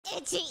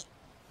itchy.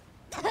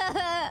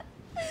 I'm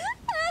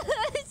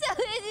so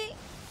itchy.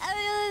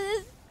 I'm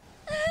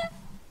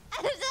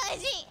so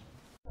itchy.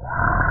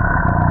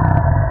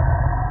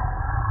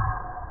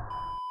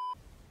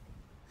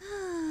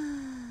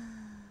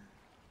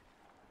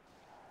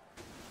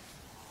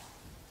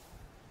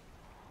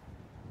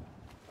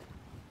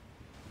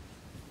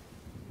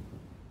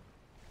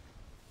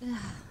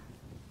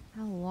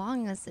 How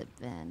long has it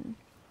been?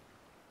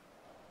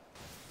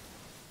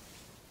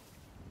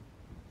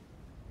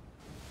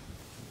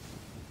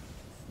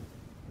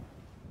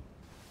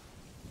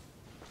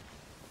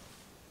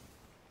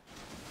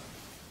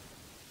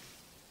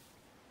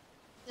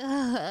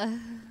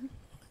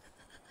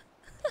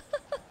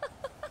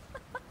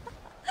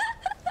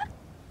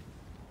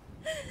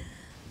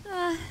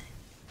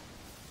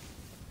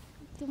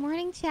 Good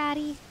morning,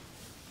 Chatty.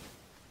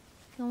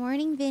 Good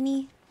morning,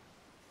 Vinny.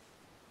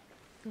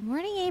 Good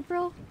morning,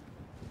 April.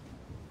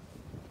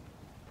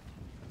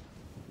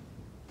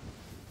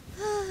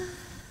 Oh,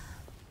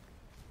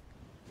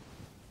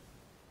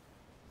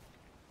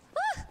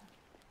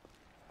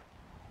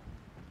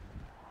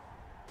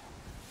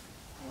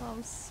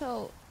 I'm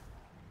so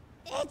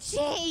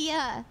itchy.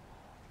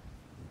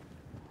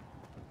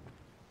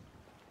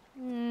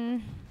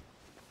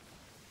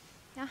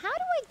 Now, how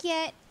do I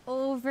get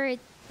over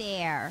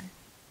there?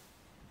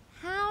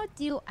 How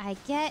do I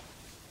get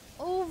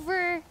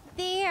over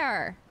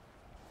there?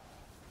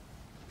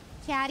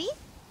 Chatty,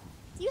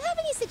 do you have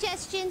any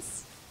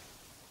suggestions?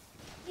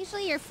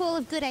 Usually you're full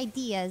of good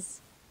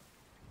ideas.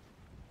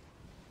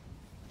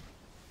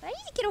 But I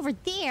need to get over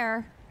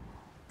there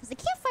because I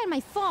can't find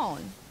my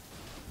phone.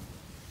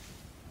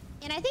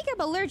 And I think I'm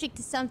allergic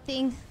to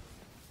something.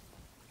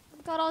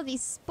 I've got all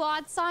these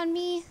spots on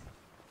me.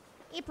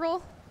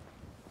 April,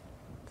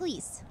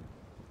 please.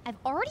 I've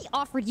already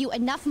offered you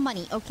enough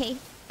money, okay?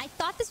 I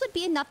thought this would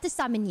be enough to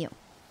summon you.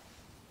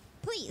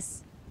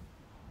 Please.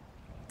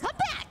 Come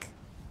back!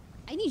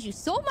 I need you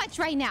so much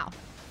right now.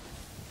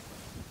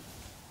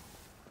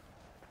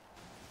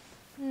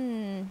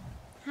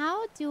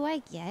 How do I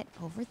get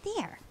over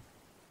there?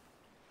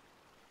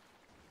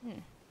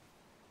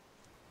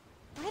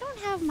 I don't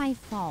have my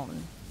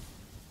phone.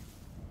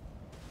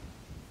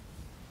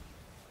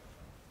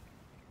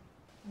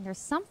 And there's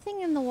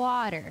something in the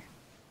water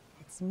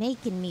that's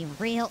making me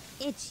real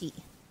itchy.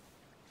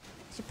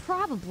 I should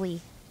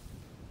probably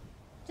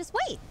just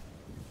wait.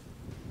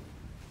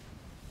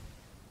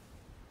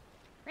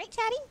 Right,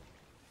 Chatty?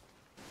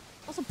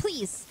 Also,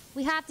 please,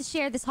 we have to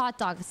share this hot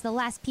dog. It's the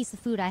last piece of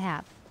food I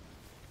have.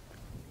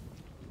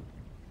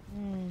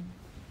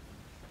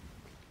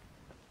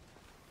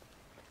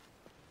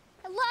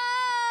 Hello?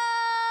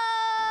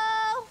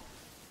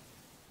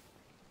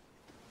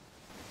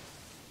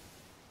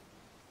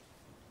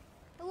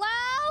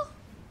 Hello?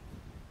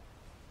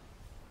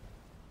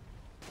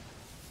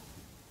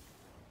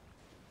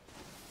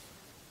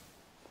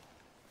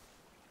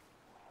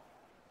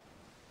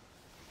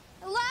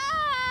 Hello?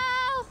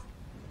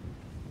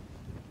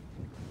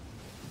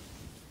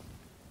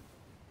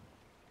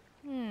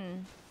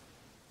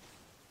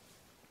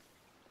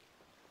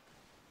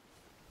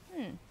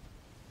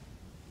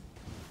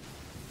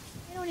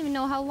 I don't even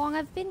know how long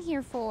I've been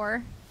here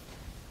for.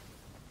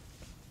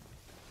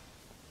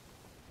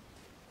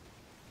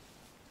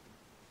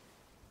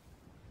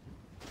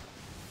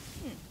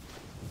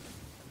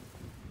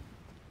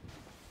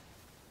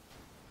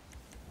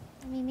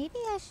 I mean, maybe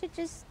I should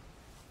just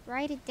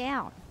write it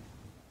down.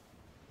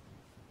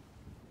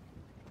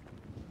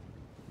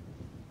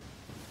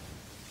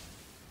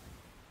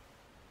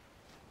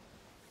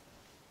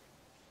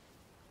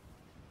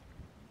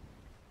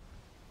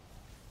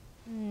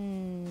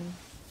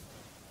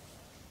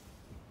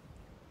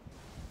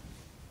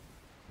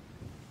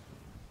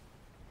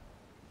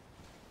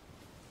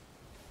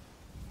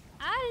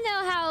 I don't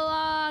know how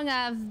long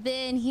I've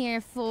been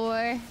here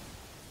for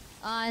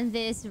on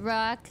this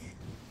rock.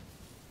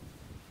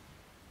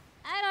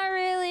 I don't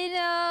really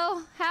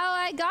know how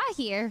I got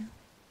here.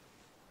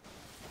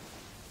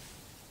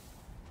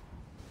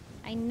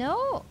 I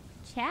know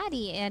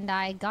Chatty and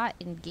I got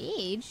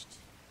engaged.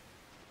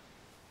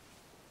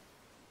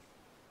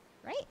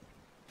 Right?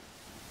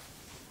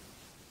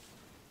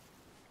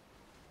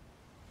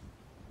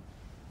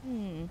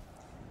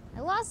 I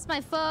lost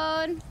my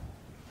phone.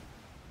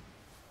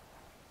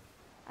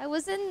 I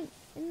was in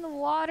the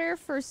water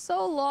for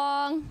so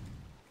long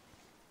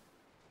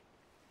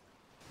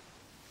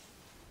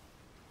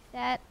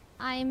that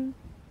I'm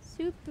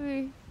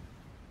super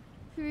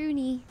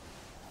pruny.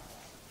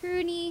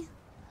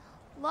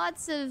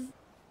 Lots of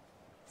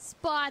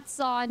spots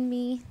on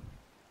me.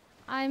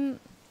 I'm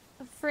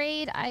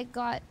afraid I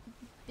got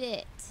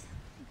bit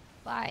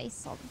by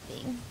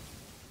something.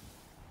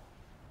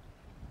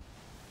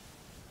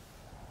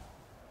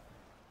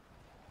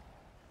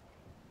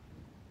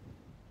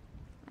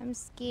 I'm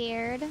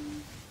scared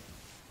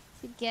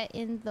to get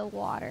in the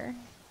water.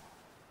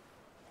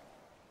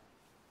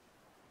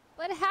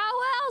 But how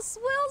else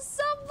will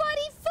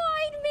somebody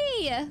find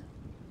me?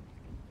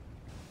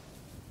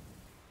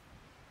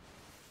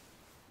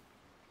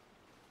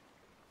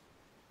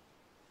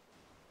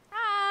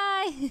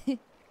 Good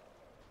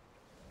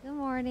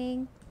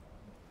morning.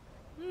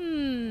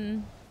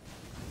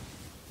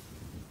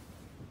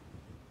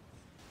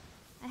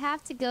 I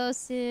have to go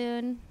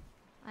soon.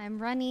 I'm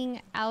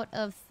running out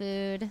of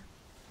food.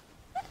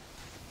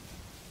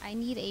 I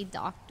need a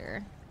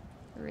doctor.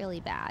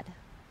 Really bad.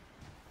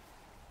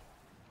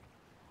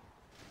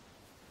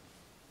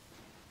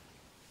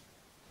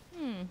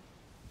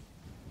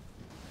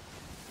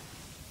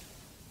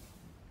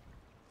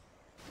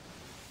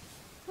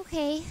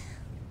 Okay.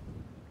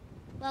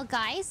 Well,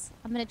 guys,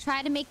 I'm gonna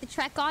try to make the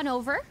trek on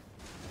over.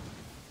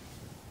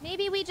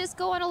 Maybe we just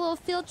go on a little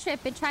field trip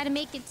and try to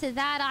make it to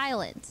that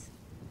island.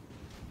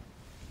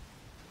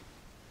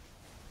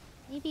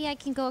 Maybe I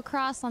can go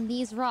across on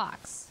these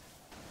rocks.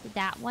 To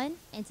that one,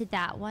 and to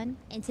that one,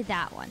 and to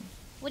that one.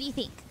 What do you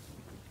think? Do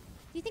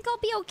you think I'll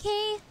be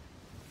okay?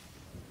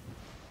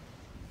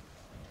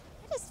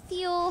 I just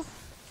feel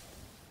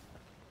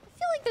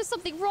like there's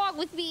something wrong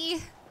with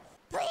me.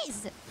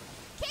 Please!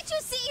 Can't you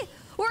see?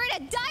 We're in a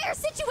dire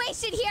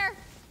situation here!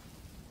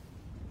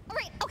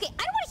 Alright, okay,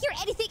 I don't want to hear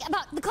anything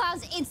about the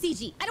clouds in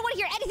CG. I don't want to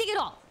hear anything at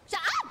all. Shut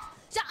up!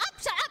 Shut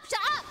up! Shut up! Shut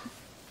up!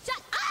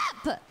 Shut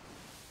up!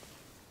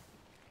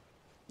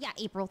 Yeah,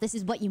 April, this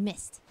is what you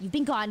missed. You've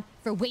been gone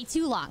for way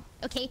too long,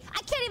 okay?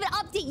 I can't even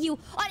update you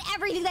on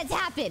everything that's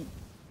happened.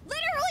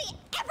 Literally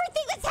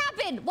everything that's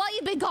happened while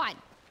you've been gone.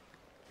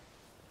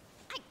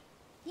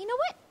 You know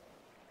what?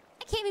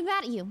 I can't be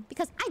mad at you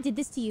because I did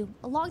this to you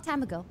a long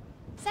time ago.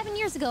 7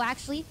 years ago,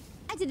 actually.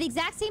 I did the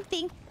exact same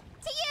thing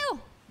to you.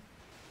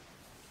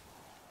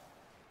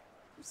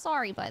 I'm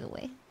sorry, by the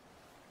way.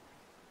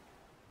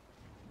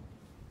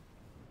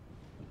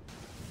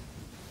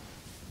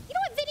 You know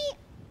what, Vinny?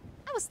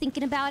 I was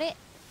thinking about it.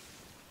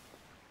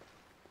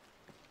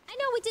 I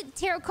know we did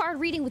tarot card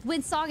reading with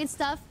Windsong and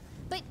stuff,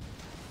 but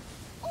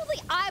only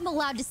I'm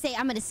allowed to say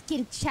I'm gonna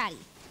skin Chatty,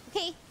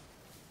 okay?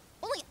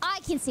 Only I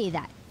can say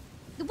that.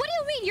 What do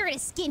you mean you're gonna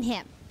skin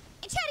him?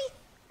 And Chatty!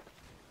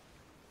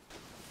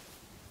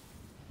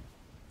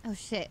 Oh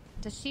shit.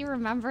 Does she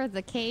remember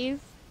the cave?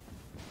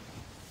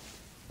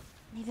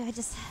 Maybe I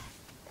just...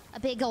 a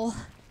big ol'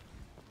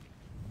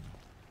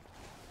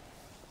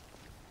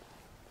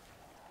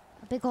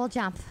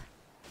 jump.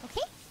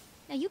 Okay?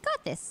 Now you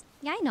got this.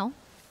 Yeah, I know.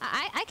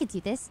 I could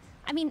do this.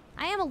 I mean,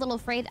 I am a little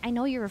afraid. I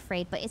know you're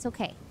afraid, but it's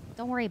okay.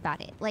 Don't worry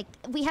about it. Like,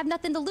 we have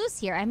nothing to lose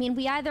here. I mean,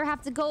 we either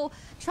have to go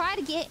try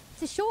to get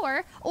to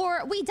shore,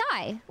 or we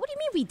die. What do you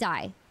mean we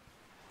die?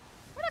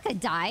 We're not gonna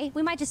die.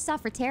 We might just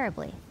suffer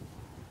terribly.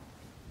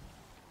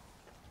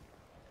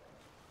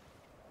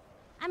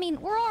 I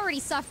mean, we're already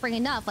suffering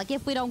enough. Like,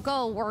 if we don't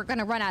go, we're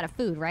gonna run out of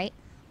food, right?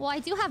 Well, I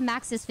do have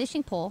Max's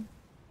fishing pole.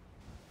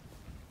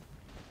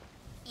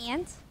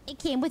 And it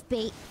came with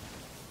bait.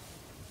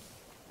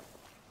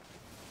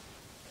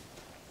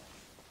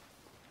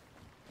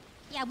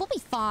 Yeah, we'll be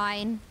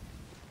fine.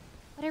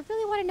 But I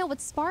really want to know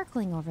what's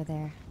sparkling over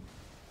there.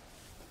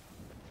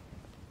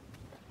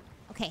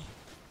 Okay.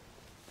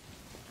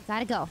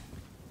 Gotta go.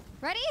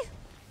 Ready?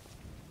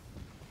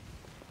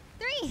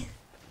 3,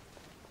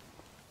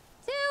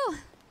 2.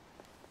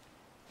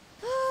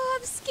 Oh,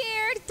 I'm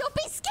scared. Don't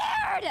be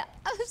scared.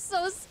 I'm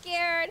so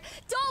scared.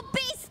 Don't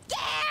be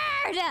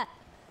scared.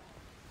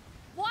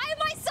 Why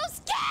am I so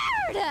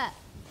scared?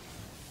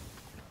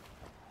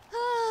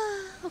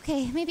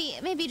 Okay,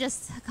 maybe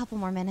just a couple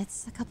more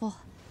minutes. A couple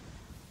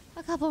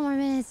more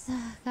minutes.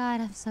 Oh,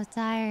 God, I'm so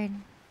tired.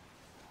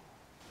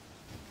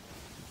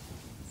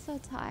 So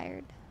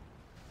tired.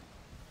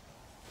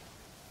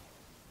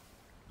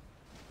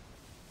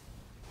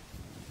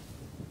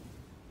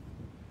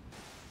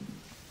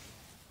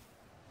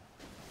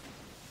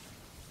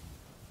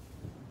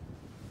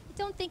 I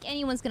don't think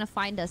anyone's gonna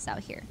find us out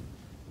here.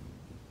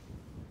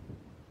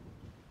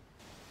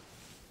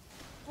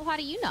 Well, how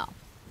do you know?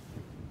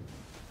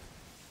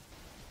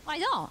 I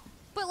don't.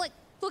 But, like,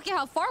 look at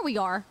how far we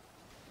are.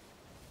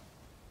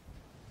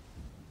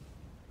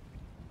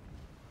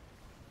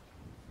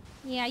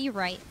 Yeah, you're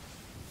right.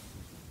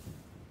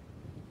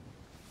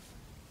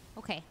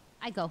 Okay,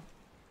 I go.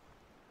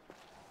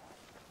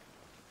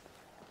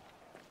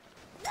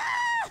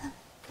 Ah!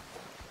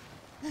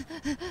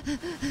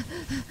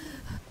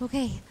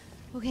 Okay.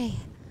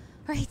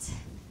 Right.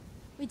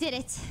 We did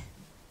it.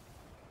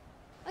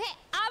 Okay,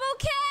 I'm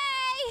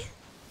okay!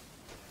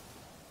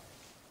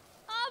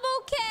 I'm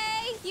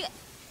okay!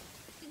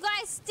 You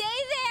guys stay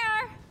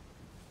there!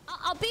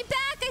 I'll be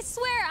back, I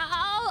swear!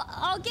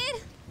 I'll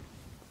get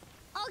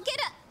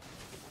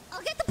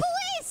the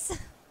police!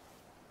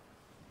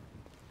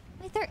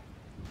 Wait,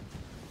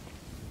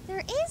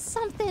 there is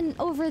something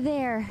over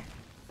there.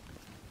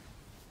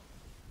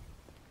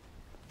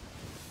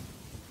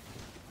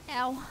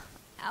 Ow.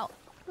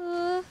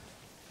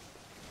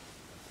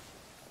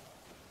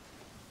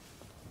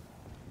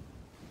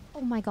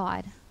 Oh my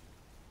God.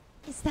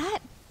 Is that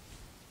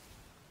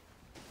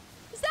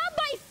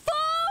my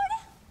phone?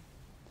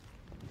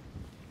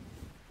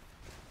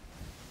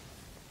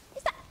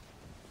 Is that...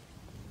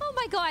 Oh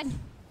my God.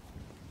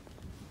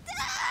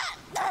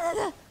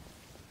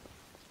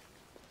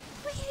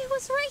 Wait, it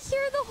was right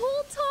here the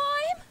whole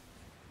time.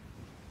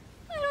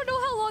 I don't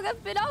know how long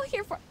I've been out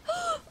here for.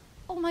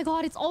 Oh my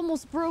god, it's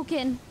almost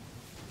broken.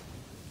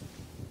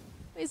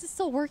 Wait, is it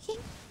still working?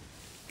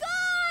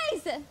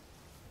 Guys!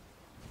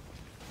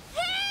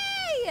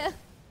 Hey!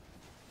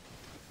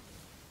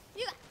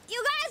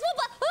 You guys will.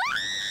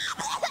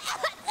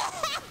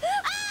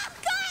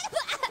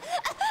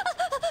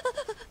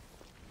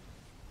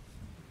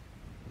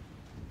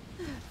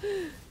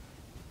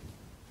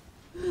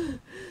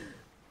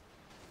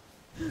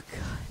 Oh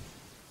god.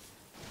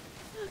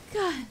 Oh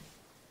god.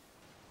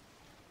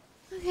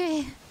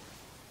 Okay.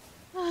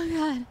 Oh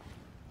god.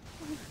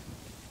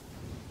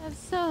 I'm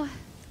so.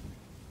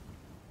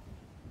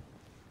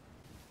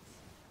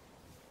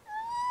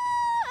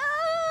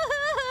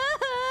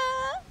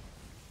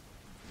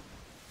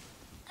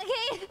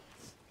 Okay.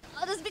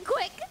 I'll just be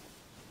quick.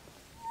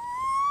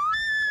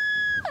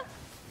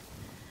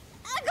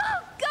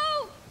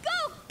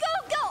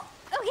 Go.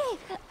 Okay.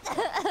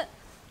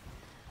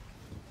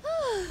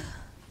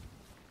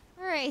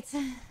 Alright.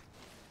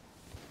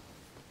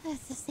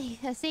 That's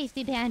a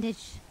safety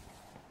bandage.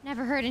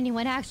 Never hurt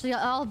anyone, actually.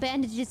 All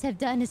bandages have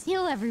done is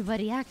heal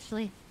everybody,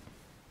 actually.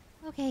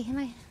 Okay,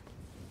 my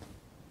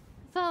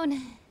phone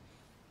is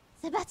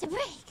about to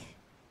break.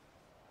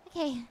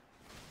 Okay.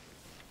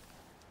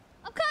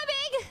 I'm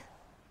coming!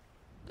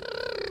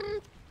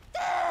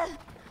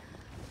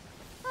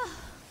 Oh,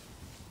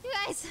 you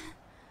guys,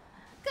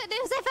 good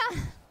news, I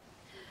found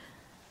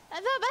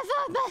my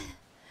phone, but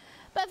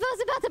my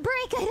phone's about to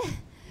break.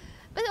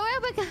 But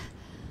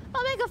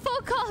I'll make a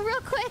phone call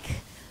real quick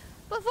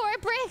before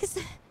it breaks.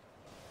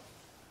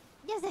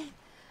 Yes,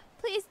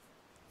 please,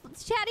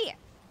 Chatty,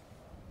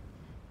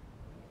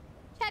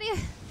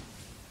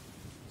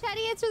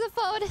 answer the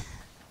phone.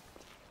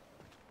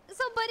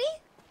 Somebody?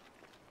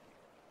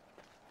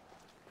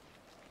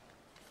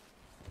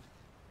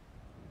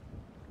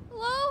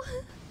 Hello?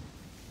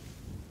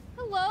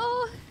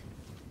 Hello?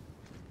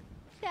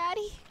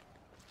 Chatty?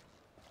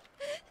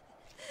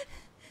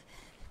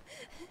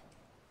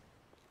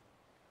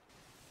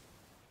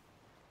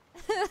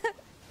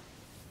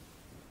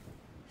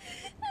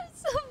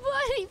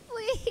 Somebody,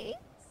 please.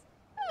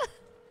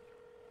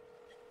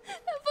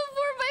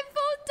 Before my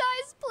phone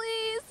dies,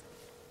 please.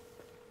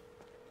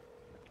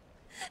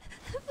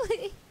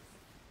 Please.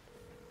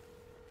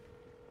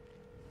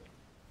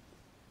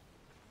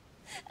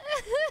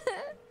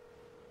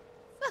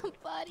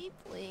 Somebody,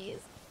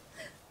 please.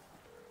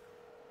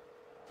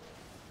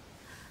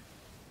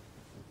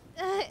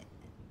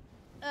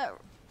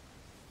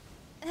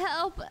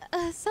 Help.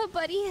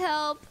 Somebody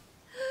help.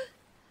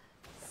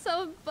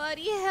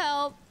 Somebody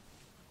help.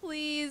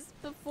 Please,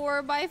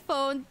 before my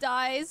phone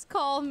dies,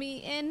 call me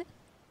in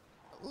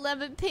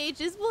 11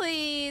 pages,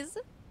 please.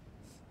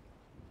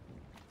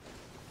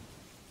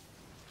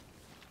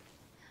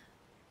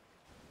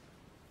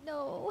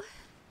 No.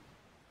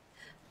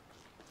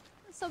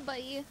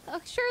 Somebody.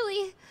 Oh,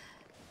 surely,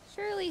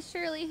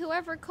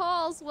 whoever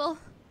calls will...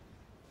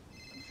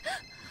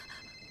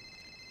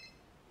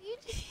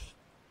 Eugene?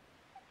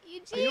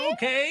 Are you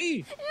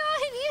okay? No,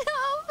 I need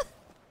help.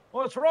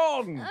 What's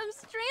wrong? I'm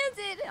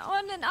stranded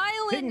on an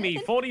island. Ping me,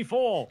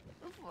 44.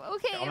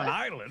 Okay. On an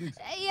island?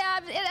 Yeah,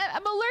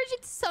 I'm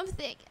allergic to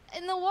something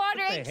in the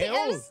water. What the hell?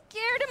 I'm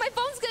scared and my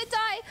phone's gonna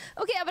die.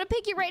 Okay, I'm gonna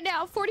pick you right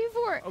now.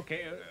 44.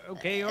 Okay,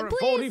 you're at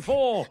Please.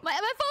 44. My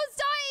phone's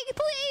dying,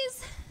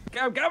 please.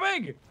 I'm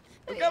coming.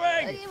 I'm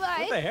coming. Okay, bye.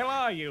 What the hell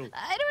are you?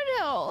 I don't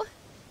know.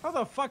 How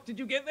the fuck did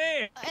you get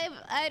there?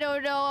 I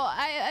don't know.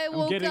 I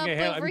woke up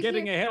over I'm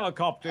getting here. a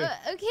helicopter.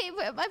 Okay,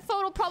 but my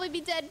phone will probably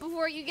be dead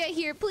before you get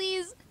here.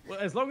 Please. Well,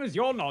 as long as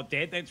you're not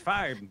dead, that's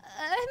fine.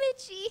 I'm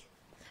itchy,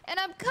 and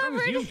I'm As long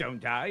covered. as you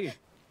don't die.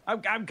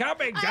 I'm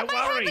coming, I don't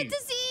might worry. have a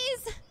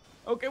disease.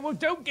 Okay, well,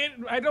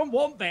 I don't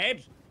want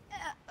that.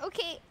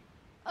 Okay.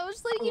 I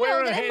was letting I'll you know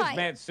wear a that I might.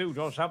 hazmat suit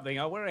or something.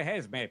 I'll wear a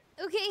hazmat.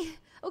 Okay,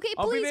 I'll be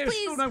please, there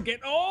please. soon.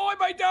 Oh, I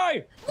might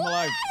die. I'm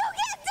alive.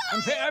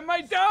 You can't die! I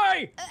might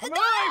die. I'm no,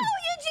 alive.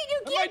 Eugene, you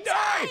I can't might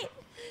die.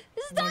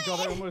 This is Oh my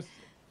god,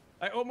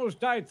 I almost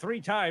died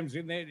 3 times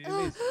in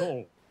this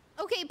call.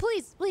 Okay,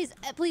 please,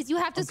 you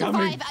have to I'm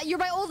survive. coming. You're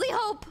my only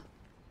hope.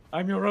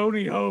 I'm your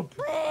only hope.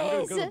 I'm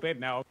gonna go Please. to bed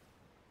now.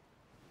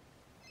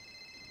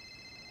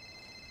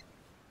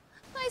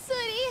 Hi,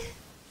 Sooty.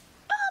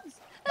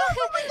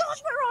 Oh my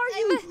gosh, where are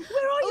you?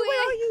 Where are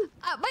you?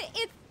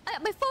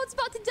 My phone's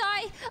about to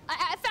die.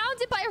 I found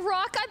it by a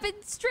rock. I've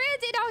been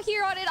stranded out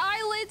here on an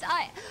island.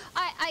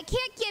 I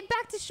can't get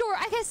back to shore.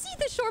 I can see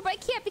the shore, but I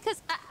can't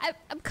because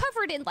I'm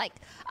covered in like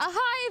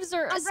hives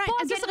or I'm spawns I'm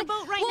or getting something. a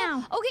boat right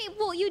now. Okay,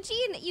 well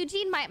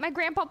Eugene, my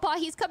grandpapa,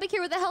 he's coming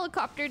here with a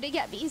helicopter to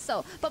get me.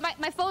 So, but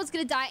my phone's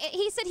gonna die.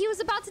 He said he was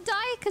about to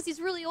die because he's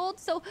really old.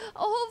 So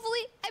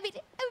hopefully, maybe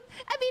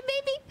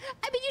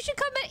you should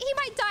come. He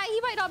might die.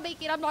 He might not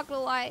make it. I'm not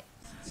gonna lie.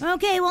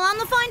 Okay, well, I'm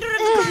the finder of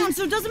the crown,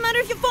 so it doesn't matter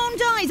if your phone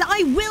dies.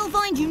 I will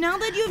find you. Now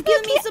that you've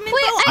given me some info,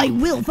 I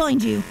will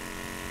find you.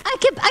 I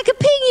could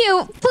ping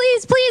you,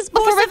 please,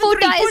 before my phone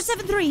dies.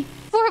 473.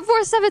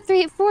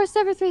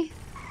 473.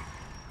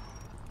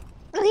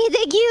 Okay,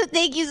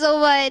 thank you so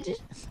much.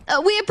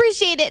 We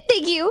appreciate it.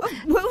 Thank you.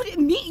 Well,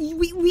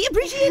 we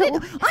appreciate it.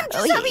 I'm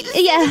just happy to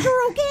see yeah. that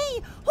you're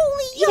okay.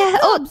 Holy Yeah.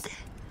 yucks.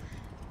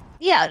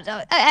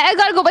 Yeah. I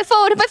gotta go. My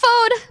phone.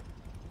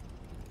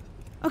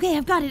 Okay,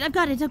 I've got it. I've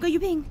got your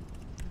ping.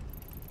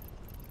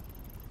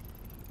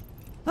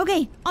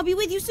 Okay, I'll be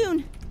with you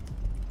soon.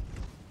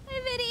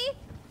 Hey, Vinny.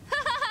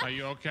 Are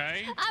you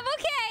okay? I'm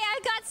okay. I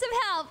got some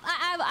help.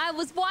 I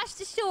was washed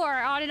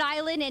ashore on an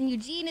island, and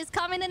Eugene is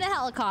coming in a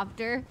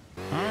helicopter.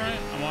 All right.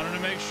 I wanted to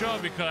make sure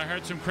because I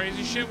heard some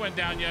crazy shit went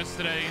down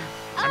yesterday.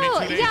 Oh, I mean,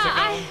 2 days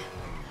ago.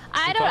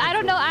 I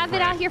don't know. I've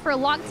been out here for a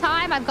long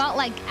time. I've got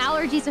like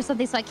allergies or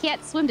something, so I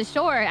can't swim to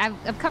shore.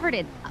 I've covered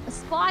in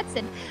spots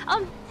and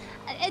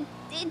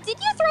did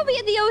you throw me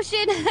in the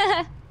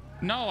ocean?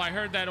 No, I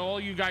heard that all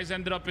you guys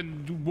ended up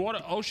in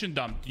water, ocean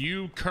dumped.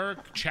 You,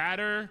 Kirk,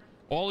 Chatter,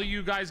 all of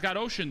you guys got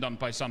ocean dumped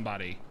by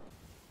somebody.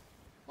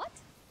 What?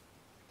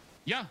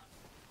 Yeah.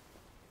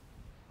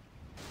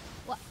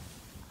 What?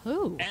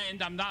 Who?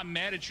 And I'm not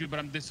mad at you, but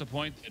I'm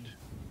disappointed.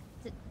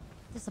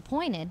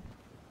 Disappointed?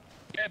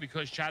 Yeah,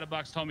 because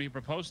Chatterbox told me he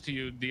proposed to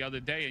you the other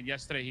day, and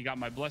yesterday he got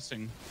my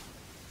blessing.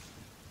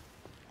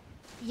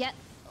 Yeah.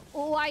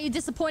 Why are you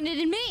disappointed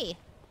in me?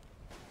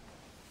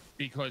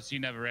 Because he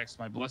never asked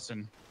my blessing.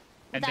 Well,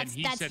 And then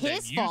he that's said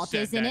his that you fault,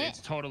 said isn't that it?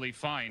 it's totally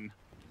fine.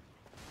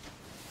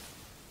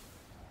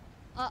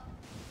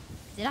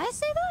 Did I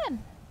say that?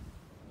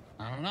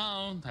 I don't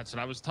know. That's what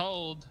I was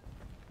told.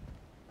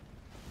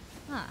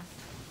 Huh.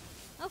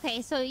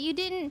 Okay, so you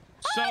didn't.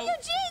 So, oh,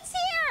 Eugene's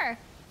here!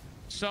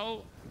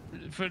 So,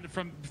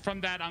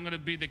 from that, I'm gonna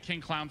be the king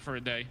clown for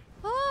a day.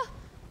 Oh,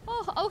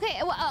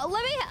 okay. Well,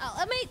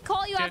 let me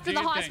call you Yeah, after do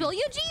the your hospital. thing.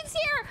 Eugene's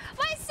here,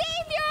 my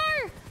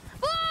savior!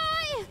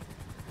 Bye!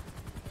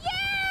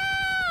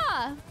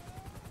 Yeah!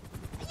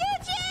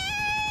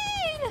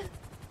 Eugene!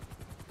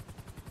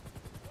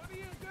 What are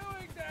you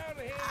doing down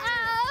here?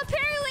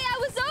 Apparently I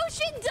was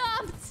ocean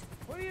dumped.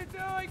 What are you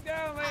doing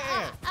down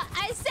there?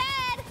 I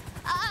said,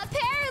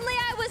 apparently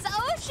I was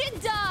ocean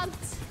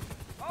dumped.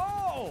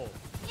 Oh!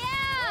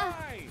 Yeah.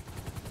 Why?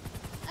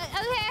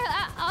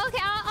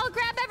 Okay, I'll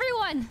grab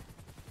everyone.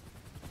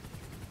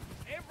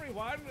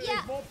 Everyone? Yeah.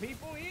 There's more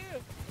people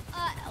here.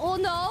 Well,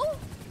 no.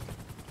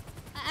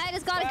 I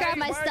just gotta grab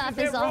my stuff,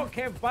 Why is does that all. rock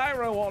have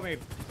biro on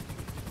it?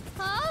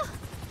 Huh?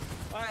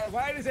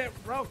 Why does that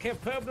rock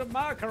have permanent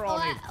marker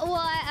on it?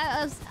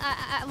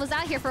 I was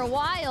out here for a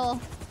while.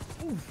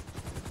 Oof.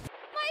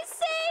 My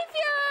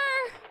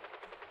savior!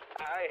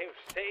 I have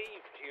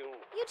saved you.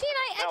 Eugene,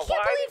 I Now, can't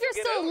why believe did you you're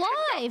get still ocean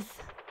alive.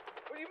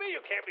 What do you mean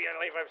you can't be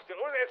alive? I'm still.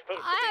 What is that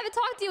supposed to I be? haven't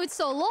talked to you in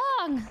so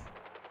long.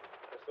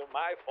 So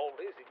my fault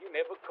is that you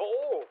never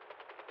call.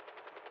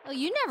 Oh,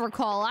 you never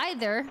call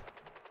either.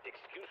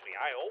 Excuse me,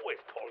 I always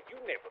call. You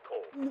never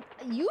call.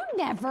 You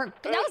never.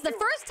 That was the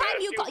first time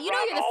you called. You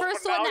know, you're the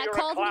first one that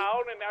called me. Now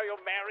you're a clown, and now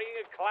you're marrying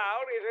a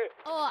clown. Is it?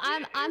 Oh,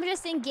 I'm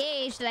just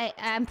engaged.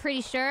 I'm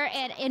pretty sure.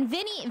 And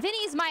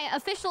Vinny's my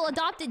official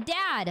adopted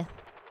dad.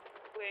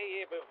 Well,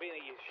 yeah, but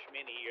Vinny is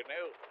Schminny, you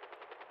know.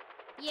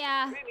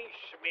 Yeah. Vinny's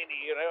Schminny,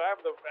 you know.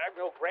 I'm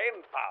no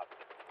grandfather.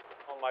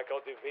 Unlike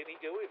other Vinny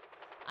do it.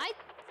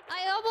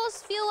 I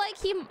almost feel like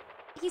he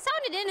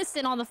sounded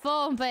innocent on the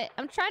phone, but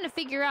I'm trying to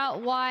figure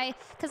out why.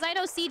 Because I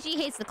know CG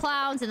hates the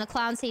clowns and the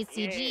clowns hate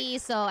CG,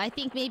 so I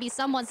think maybe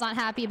someone's not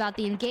happy about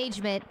the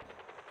engagement.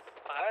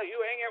 You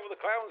hang out with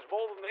the clowns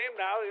more than them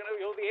now. You know,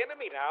 you're the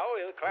enemy now.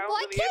 The clowns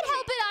Well, I are the can't enemy.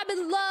 help it. I'm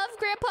in love,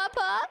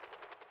 Grandpapa.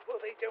 Well,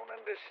 they don't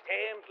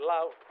understand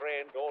love,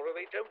 granddaughter.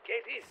 They don't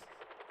get it.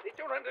 They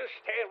don't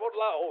understand what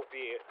love, oh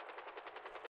dear.